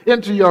family,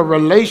 into your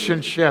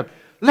relationship.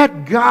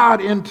 Let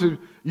God into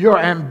your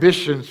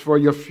ambitions for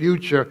your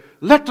future.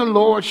 Let the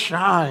Lord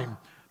shine,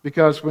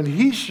 because when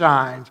he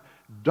shines,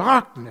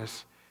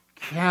 darkness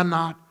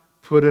cannot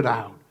put it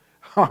out.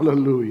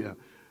 Hallelujah.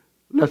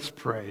 Let's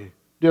pray.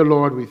 Dear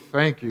Lord, we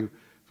thank you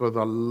for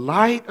the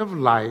light of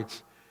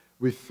lights.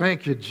 We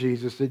thank you,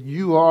 Jesus, that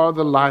you are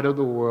the light of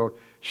the world.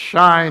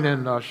 Shine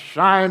in us,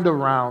 shine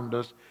around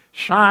us,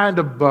 shine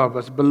above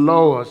us,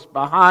 below us,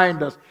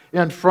 behind us,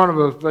 in front of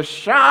us. But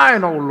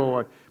shine, O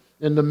Lord,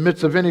 in the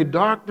midst of any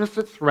darkness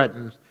that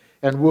threatens.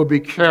 And we'll be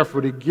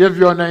careful to give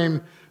your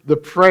name the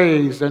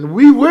praise, and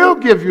we will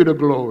give you the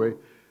glory.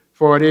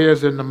 For it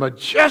is in the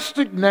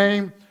majestic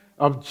name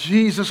of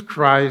Jesus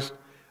Christ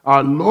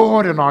our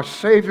Lord and our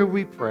Savior,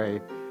 we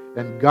pray.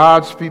 And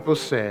God's people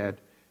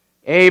said,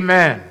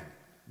 Amen.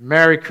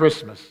 Merry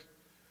Christmas.